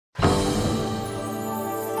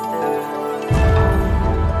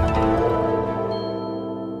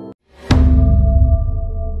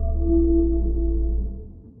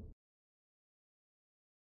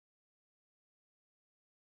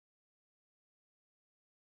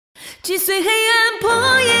击碎黑暗，破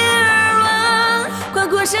夜而亡，跨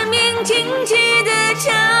过生命荆棘的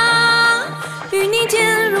墙，与你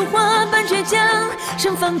间如花般倔强，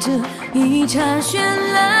盛放着一刹绚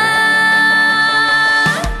烂。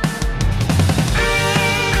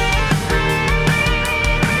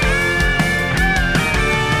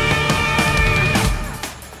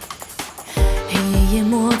 淹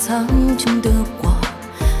没苍穹的光，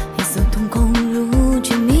黑色瞳孔如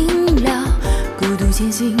却明了，孤独前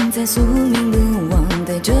行在宿命路网，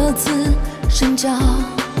带着刺生长。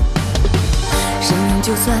生命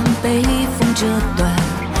就算被风折断，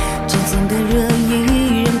阵线的热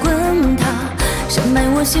依然滚烫，深埋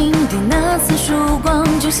我心底那丝曙光，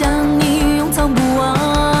就像你永藏不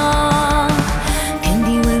忘。天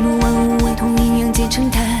地为路，万物为同，阴阳皆成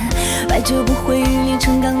坛。 百折不会，玉炼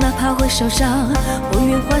成钢，哪怕会受伤。我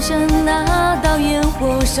愿化身那道焰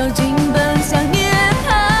火，烧尽奔向涅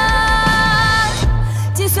槃。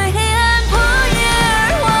击碎黑暗，破夜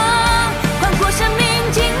而亡，跨过生命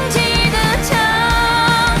荆棘的墙，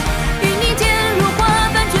与你间如花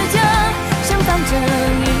般倔强，盛放着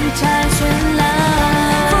一刹绚烂。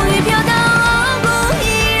风雨飘荡，傲骨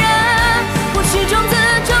依然，或许种子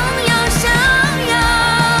终要上扬，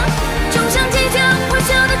冲向即将破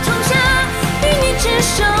晓的冲向。 执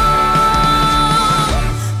手，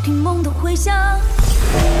听梦的回响。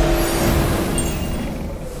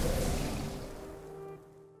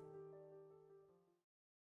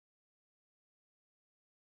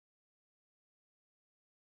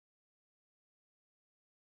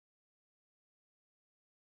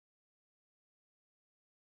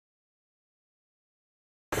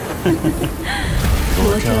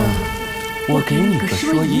罗正，我给你个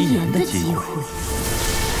说遗言的机会。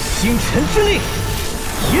星辰之力。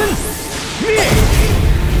 天灭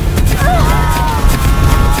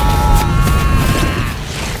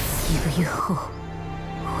！1个月后，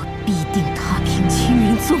我必定踏平青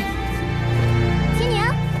云宗。天娘，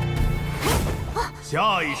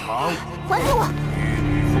下一场，还给我！玉女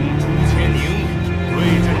峰朱千宁对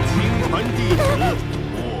阵青传弟子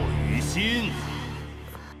莫雨欣。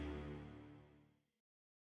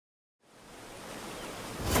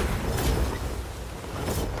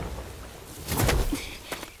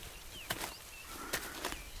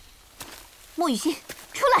 莫雨欣，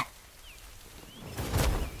出来！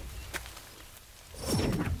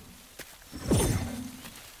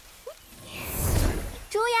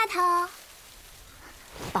朱丫头，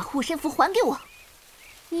把护身符还给我。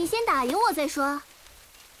你先打赢我再说。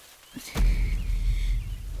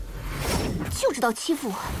就知道欺负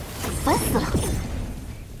我，烦死了！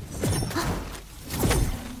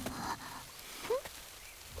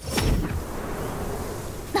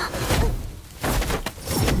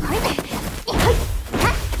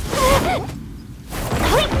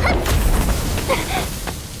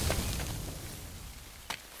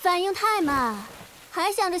反应太慢，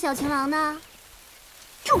还想着小情郎呢？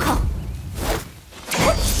住口！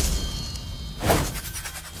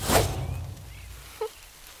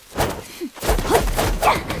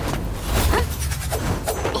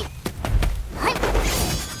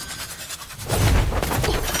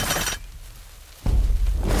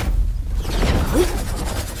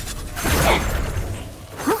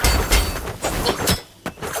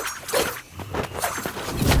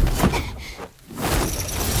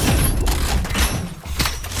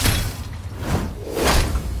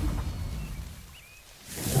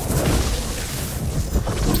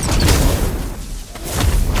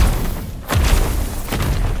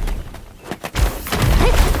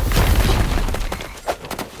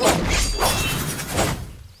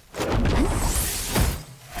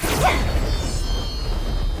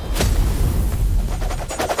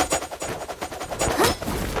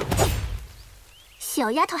小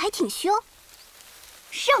丫头还挺凶，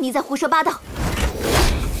让你再胡说八道！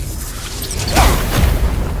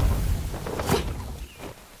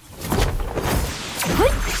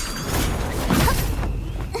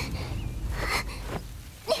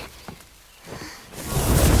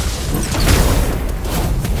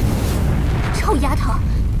臭丫头，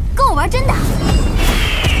跟我玩真的？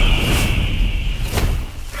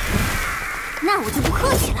那我就不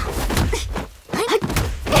客气了。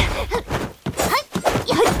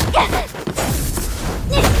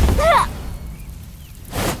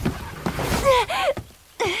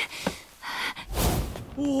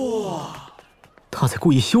 他在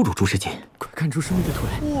故意羞辱朱师姐，快看朱师妹的腿！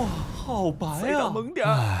哇，好白再打啊！猛点！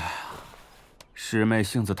哎，师妹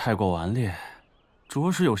性子太过顽劣，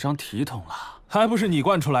着实有伤体统了。还不是你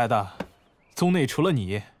惯出来的？宗内除了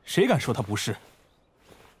你，谁敢说她不是？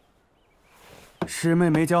师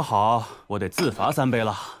妹没教好，我得自罚3杯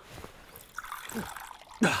了。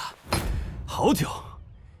好久。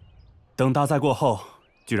等大赛过后，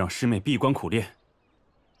就让师妹闭关苦练，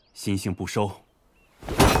心性不收，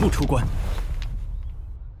不出关。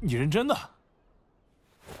你认真的？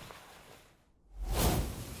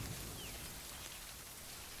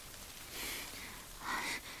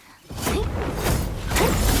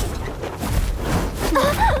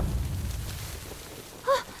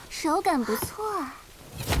手感不错啊，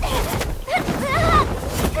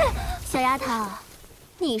小丫头，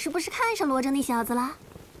你是不是看上罗征那小子了？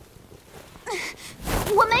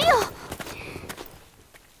我没有。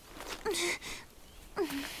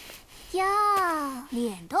呀，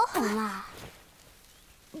脸都红了。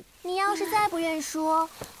你要是再不认输，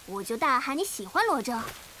我就大喊你喜欢罗征，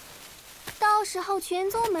到时候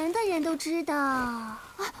全宗门的人都知道。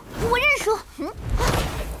我认输。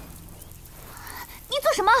你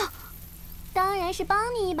做什么？当然是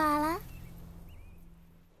帮你一把了。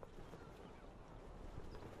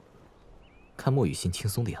看莫雨欣轻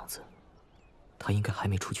松的样子，他应该还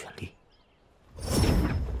没出全力。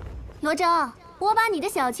罗征，我把你的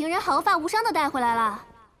小情人毫发无伤的带回来了。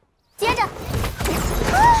接着，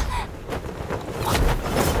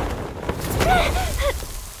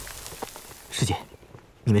师姐，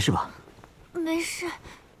你没事吧？没事。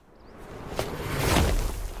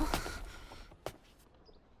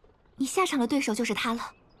你下场的对手就是他了，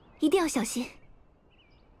一定要小心。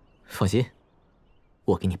放心，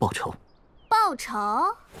我给你报仇。报仇？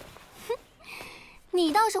哼，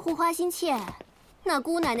你倒是护花心切，那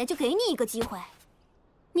姑奶奶就给你一个机会。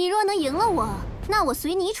你若能赢了我，那我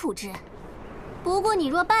随你处置；不过你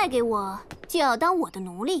若败给我，就要当我的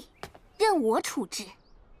奴隶，任我处置，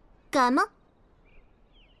敢吗？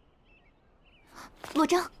罗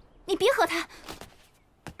征，你别和他。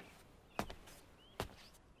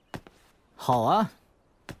好啊，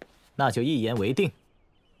那就一言为定。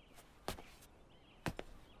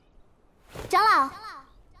长老，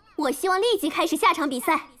我希望立即开始下场比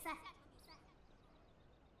赛。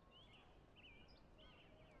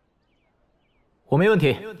我没问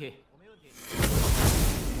题。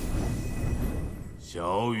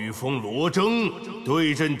小雨峰罗征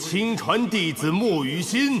对阵亲传弟子莫雨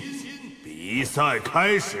欣，比赛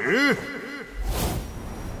开始。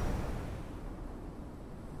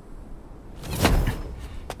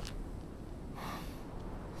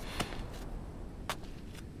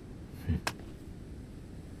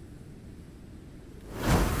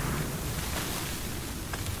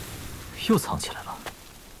又藏起来了，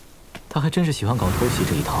他还真是喜欢搞偷袭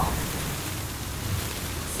这一套。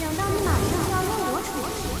想到你马上就要任我处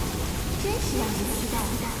置，真是让人期待。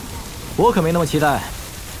我可没那么期待。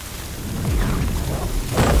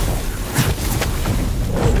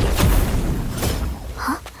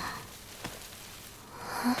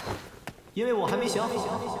因为我还没想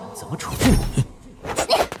好怎么处置你。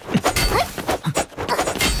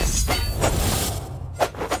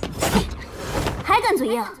还敢嘴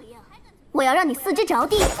硬！我要让你四肢着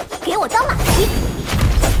地，给我当马骑！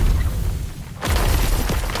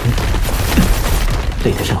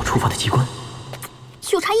擂台上要触发的机关，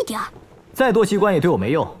就差一点儿。再多机关也对我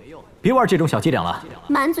没用，别玩这种小伎俩了。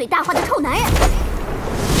满嘴大话的臭男人！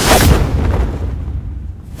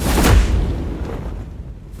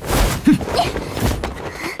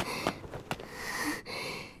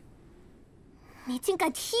你竟敢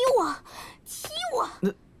踢我！踢我！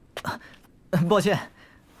抱歉，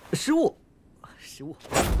失误。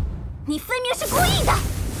你分明是故意的！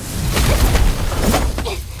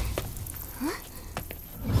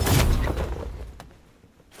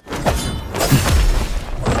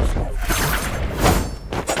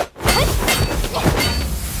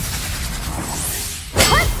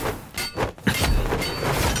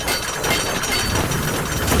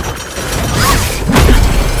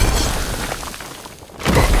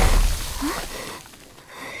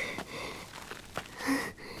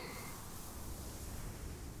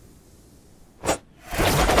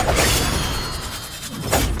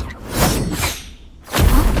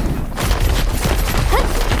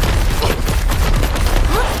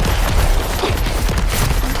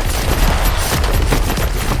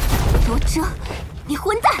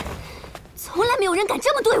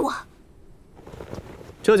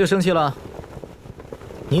这就生气了？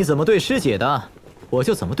你怎么对师姐的，我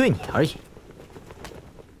就怎么对你而已。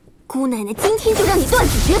姑奶奶今天就让你断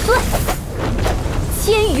子绝孙，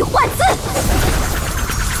千羽换刺！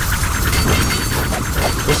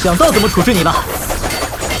我想到怎么处置你了。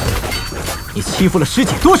你欺负了师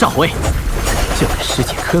姐多少回，就给师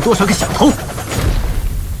姐磕多少个响头。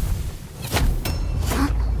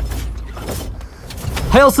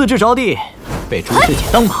还要四肢着地，被朱师姐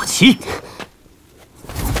当马骑。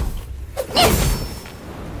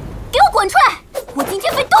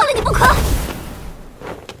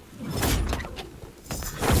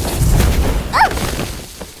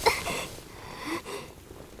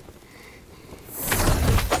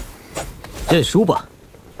认输吧，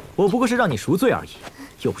我不过是让你赎罪而已，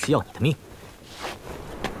又不是要你的命。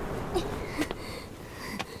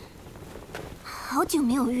好久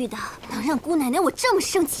没有遇到能让姑奶奶我这么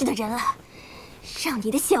生气的人了，让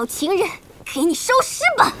你的小情人给你收尸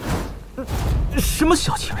吧！什么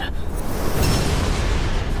小情人？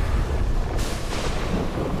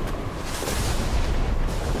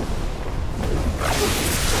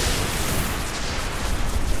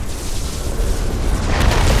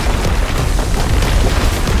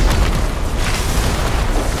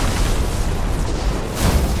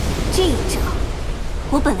这一招，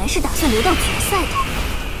我本来是打算留到决赛的。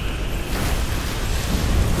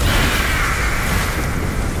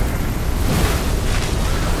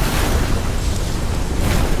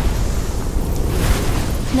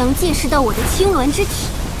能见识到我的青鸾之体，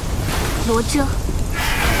罗铮，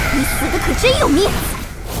你死的可真有面子！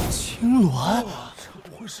青鸾，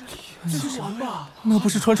青鸾吧？那不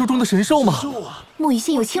是传说中的神兽吗？木雨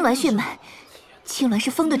仙有青鸾血脉，青鸾是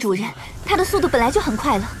风的主人，它的速度本来就很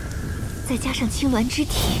快了，再加上青鸾之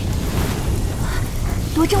体，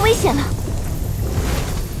罗铮危险了！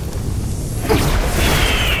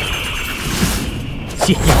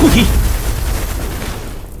剑影护体。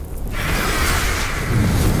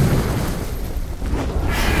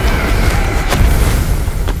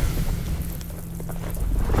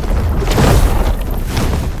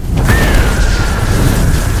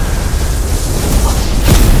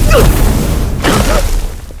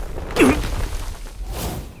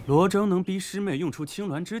罗铮能逼师妹用出青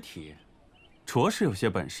鸾之体，着实有些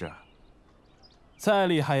本事。再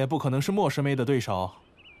厉害也不可能是莫师妹的对手，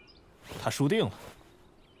她输定了。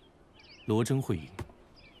罗铮会赢。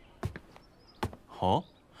哦，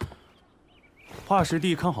华师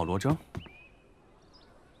弟看好罗铮？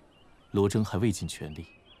罗铮还未尽全力。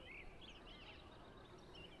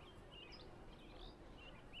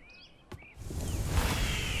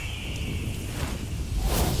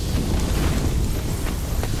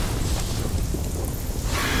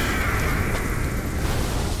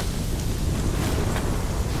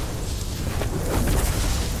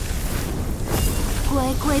乖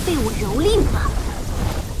乖被我蹂躏了！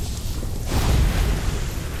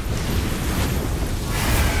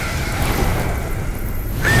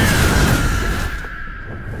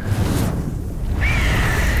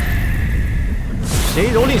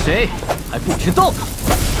谁蹂躏谁，还不知道呢！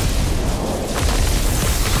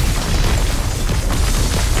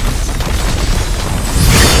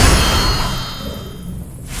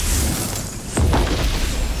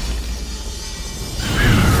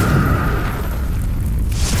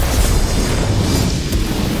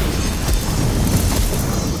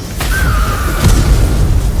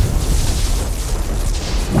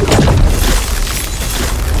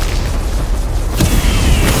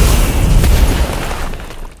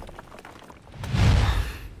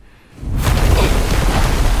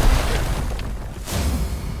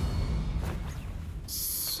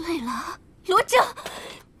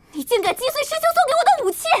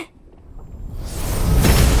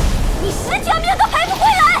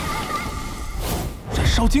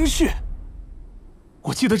精血，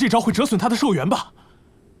我记得这招会折损他的寿元吧？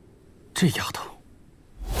这丫头，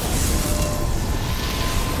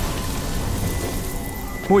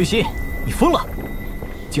莫雨欣，你疯了！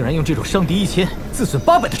竟然用这种伤敌1000、自损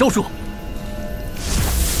800的招数！姑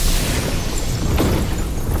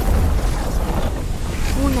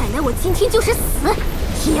奶奶，我今天就是死，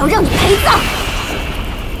也要让你陪葬！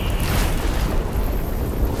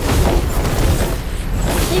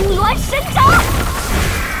青鸾神掌！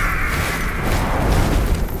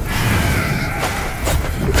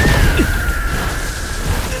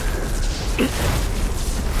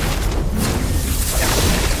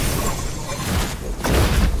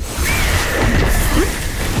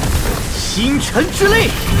星辰之力，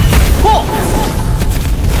破！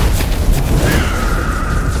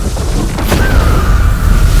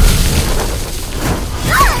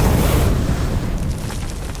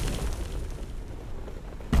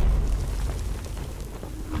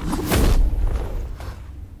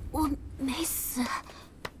我没死。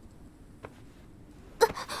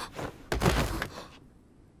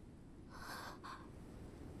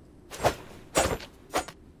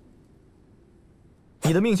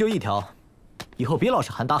你的命就一条。以后别老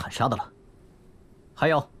是喊打喊杀的了。还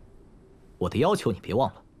有，我的要求你别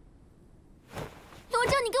忘了。罗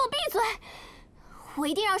铮，你给我闭嘴！我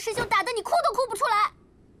一定让师兄打得你哭都哭不出来。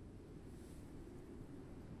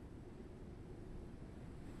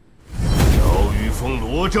小雨峰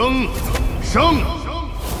罗铮，胜！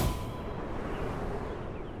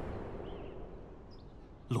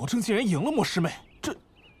罗铮竟然赢了莫师妹，这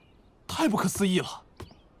太不可思议了。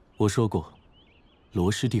我说过，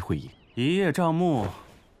罗师弟会赢。一叶障目，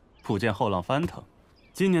不见后浪翻腾。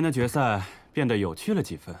今年的决赛变得有趣了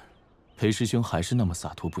几分。裴师兄还是那么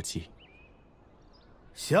洒脱不羁。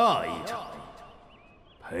下一场，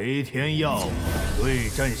裴天耀对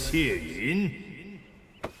战谢云。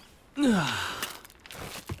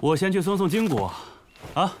我先去松松筋骨。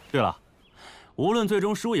啊，对了，无论最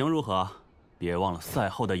终输赢如何，别忘了赛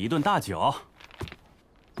后的一顿大酒。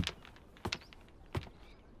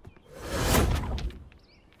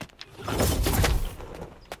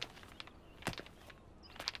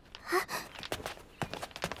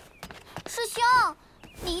师兄，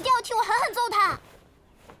你一定要替我狠狠揍他。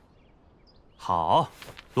好，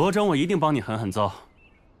罗征，我一定帮你狠狠揍，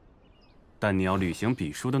但你要履行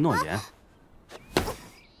比输的诺言。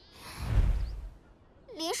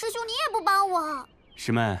连师兄你也不帮我？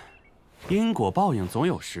师妹，因果报应总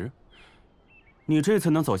有时。你这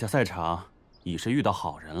次能走下赛场，已是遇到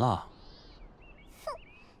好人了。哼，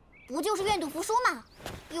不就是愿赌服输吗？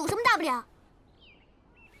有什么大不了？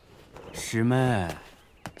师妹，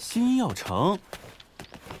心要诚，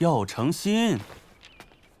要诚心。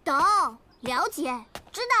懂，了解，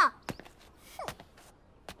知道。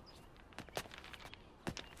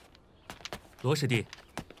罗师弟，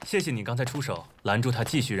谢谢你刚才出手拦住他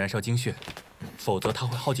继续燃烧精血，否则他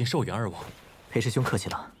会耗尽寿元而亡。裴师兄客气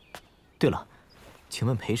了。对了，请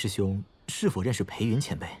问裴师兄是否认识裴云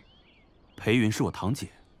前辈？裴云是我堂姐。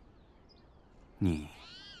你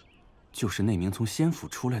就是那名从仙府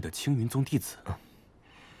出来的青云宗弟子。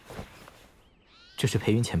这是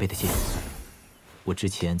裴云前辈的剑，我之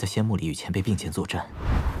前在仙墓里与前辈并肩作战，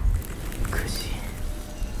可惜。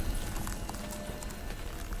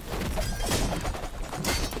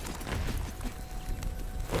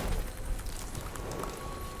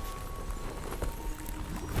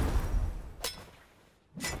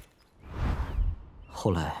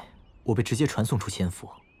后来我被直接传送出仙府，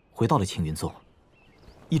回到了青云宗，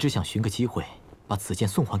一直想寻个机会把此剑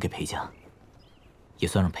送还给裴家，也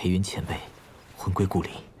算让裴云前辈魂归故里。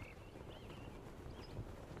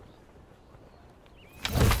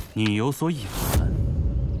你有所隐瞒。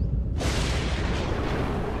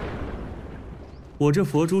我这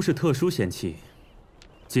佛珠是特殊仙器，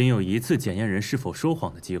仅有一次检验人是否说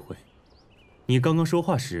谎的机会。你刚刚说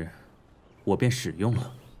话时，我便使用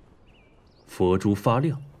了。佛珠发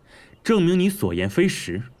亮，证明你所言非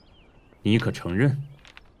实，你可承认？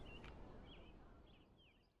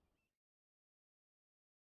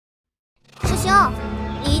师兄，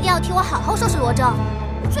你一定要替我好好收拾罗征，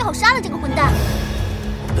最好杀了这个混蛋。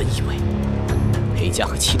本以为裴家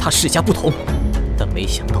和其他世家不同，但没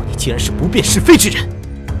想到你竟然是不辨是非之人。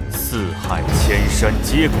四海千山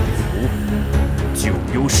皆归服，九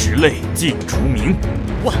幽十类尽除名，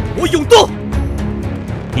万魔永斗。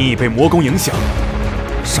你被魔功影响，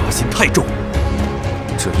杀心太重，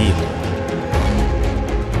这一来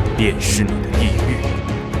便是你的地狱。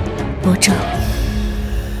罗征，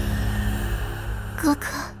哥哥。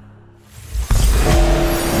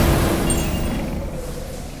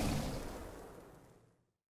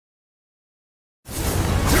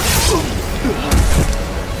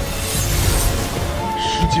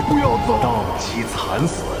师姐不要走，荡气残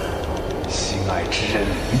损，心爱之人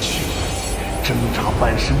离去。挣扎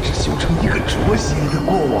半生只修成一个浊邪的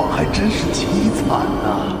过往，还真是凄惨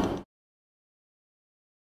啊！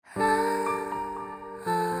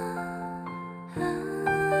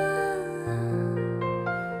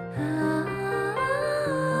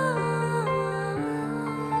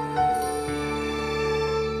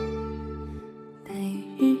白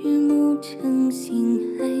日暮成星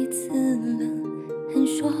海刺冷寒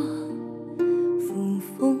霜，扶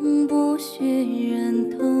风剥雪染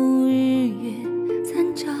透日月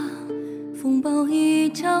残渣，风暴一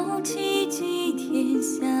朝起，祭天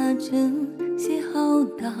下正邪浩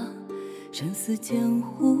大，生死江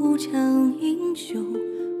湖常英雄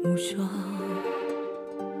无双。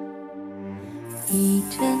一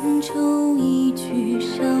战愁，一曲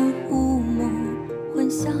上胡梦幻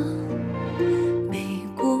想，被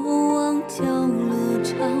过往搅了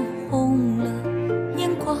场，红了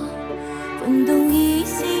眼眶。风动一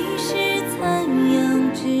夕是残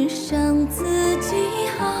阳，只伤自己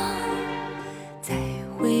行。再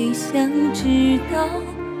回想，直到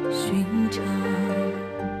寻常。